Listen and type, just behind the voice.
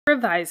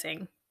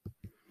Revising.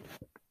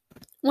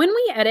 When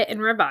we edit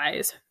and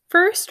revise,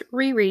 first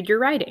reread your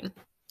writing.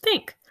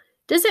 Think,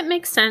 does it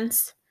make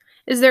sense?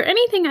 Is there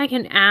anything I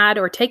can add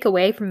or take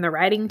away from the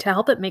writing to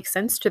help it make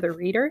sense to the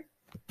reader?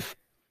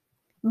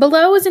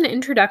 Below is an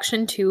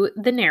introduction to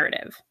the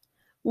narrative.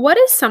 What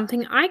is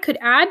something I could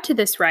add to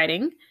this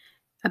writing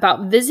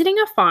about visiting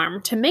a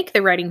farm to make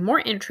the writing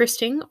more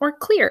interesting or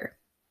clear?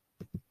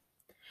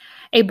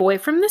 A boy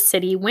from the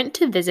city went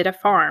to visit a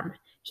farm.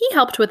 He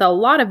helped with a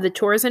lot of the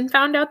chores and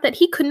found out that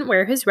he couldn't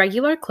wear his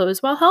regular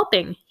clothes while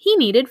helping. He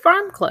needed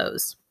farm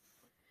clothes.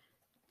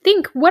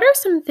 Think, what are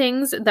some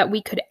things that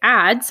we could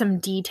add, some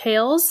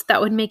details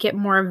that would make it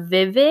more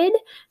vivid,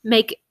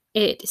 make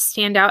it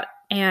stand out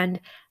and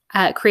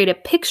create a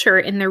picture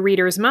in the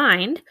reader's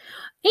mind?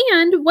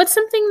 And what's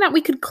something that we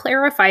could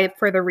clarify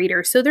for the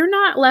reader so they're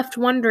not left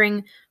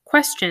wondering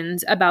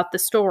questions about the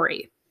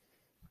story?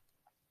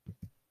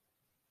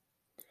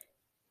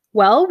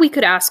 Well, we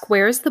could ask,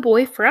 where's the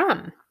boy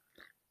from?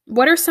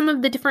 What are some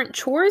of the different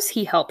chores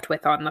he helped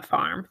with on the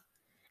farm?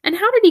 And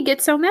how did he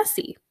get so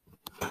messy?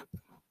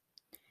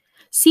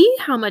 See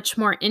how much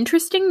more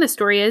interesting the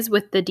story is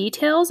with the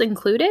details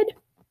included?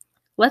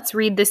 Let's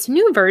read this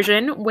new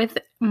version with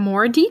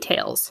more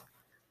details.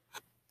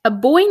 A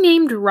boy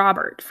named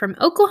Robert from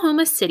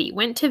Oklahoma City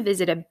went to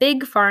visit a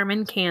big farm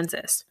in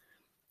Kansas.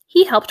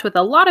 He helped with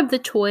a lot of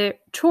the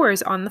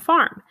chores on the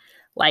farm,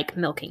 like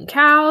milking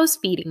cows,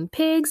 feeding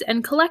pigs,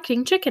 and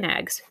collecting chicken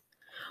eggs.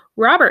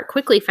 Robert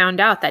quickly found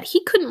out that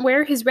he couldn't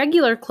wear his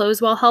regular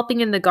clothes while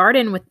helping in the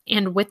garden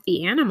with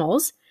the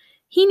animals.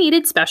 He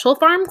needed special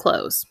farm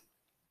clothes.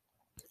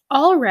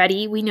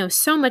 Already, we know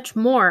so much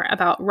more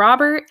about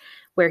Robert,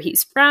 where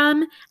he's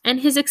from, and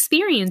his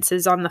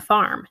experiences on the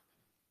farm.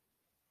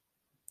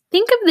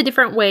 Think of the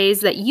different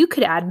ways that you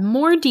could add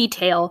more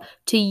detail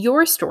to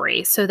your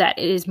story so that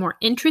it is more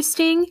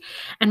interesting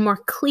and more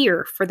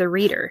clear for the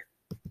reader.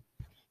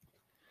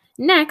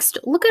 Next,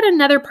 look at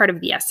another part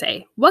of the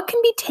essay. What can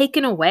be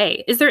taken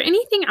away? Is there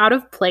anything out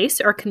of place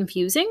or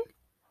confusing?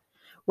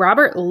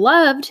 Robert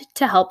loved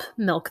to help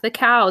milk the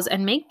cows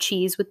and make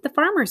cheese with the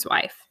farmer's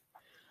wife.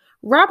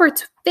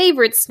 Robert's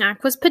favorite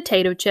snack was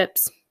potato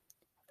chips.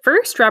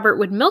 First, Robert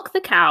would milk the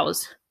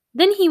cows.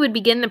 Then he would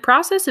begin the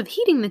process of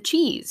heating the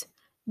cheese.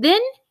 Then,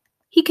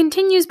 he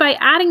continues by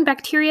adding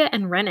bacteria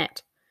and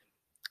rennet.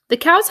 The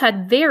cows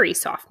had very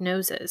soft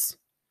noses.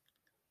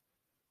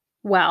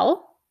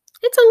 Well,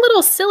 it's a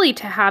little silly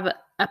to have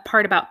a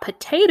part about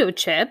potato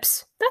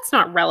chips. That's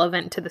not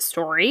relevant to the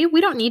story.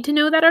 We don't need to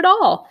know that at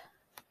all.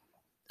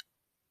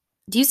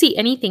 Do you see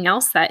anything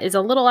else that is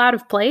a little out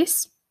of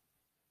place?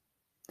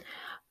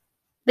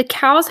 The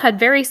cows had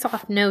very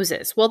soft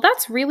noses. Well,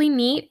 that's really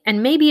neat.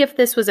 And maybe if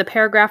this was a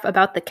paragraph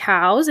about the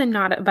cows and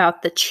not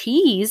about the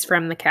cheese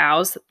from the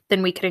cows,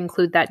 then we could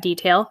include that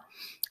detail.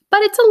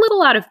 But it's a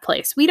little out of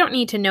place. We don't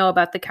need to know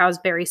about the cows'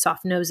 very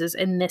soft noses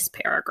in this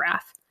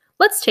paragraph.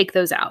 Let's take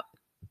those out.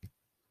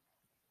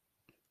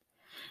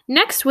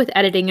 Next, with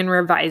editing and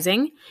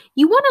revising,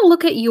 you want to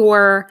look at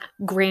your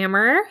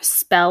grammar,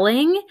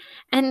 spelling,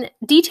 and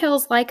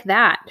details like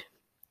that.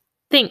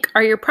 Think,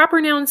 are your proper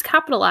nouns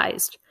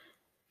capitalized?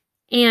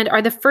 And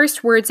are the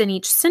first words in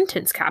each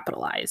sentence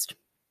capitalized?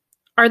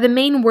 Are the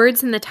main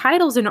words in the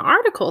titles and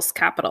articles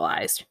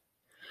capitalized?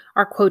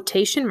 Are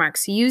quotation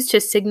marks used to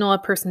signal a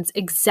person's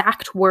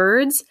exact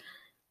words?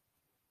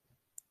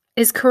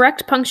 Is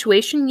correct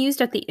punctuation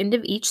used at the end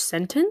of each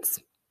sentence?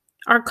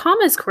 Are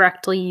commas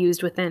correctly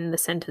used within the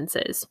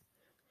sentences?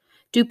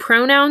 Do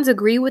pronouns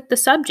agree with the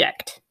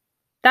subject?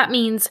 That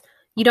means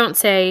you don't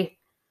say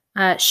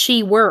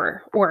she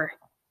were or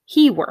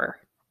he were.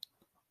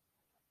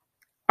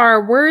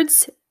 Are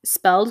words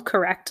spelled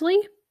correctly?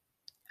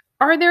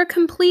 Are there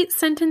complete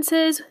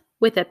sentences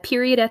with a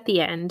period at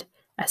the end,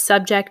 a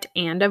subject,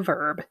 and a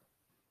verb?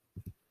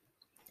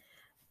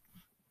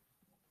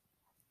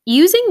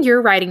 Using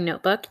your writing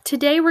notebook,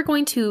 today we're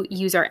going to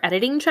use our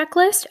editing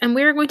checklist and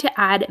we're going to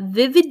add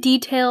vivid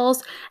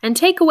details and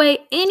take away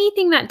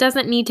anything that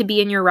doesn't need to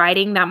be in your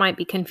writing that might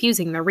be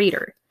confusing the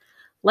reader.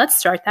 Let's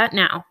start that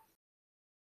now.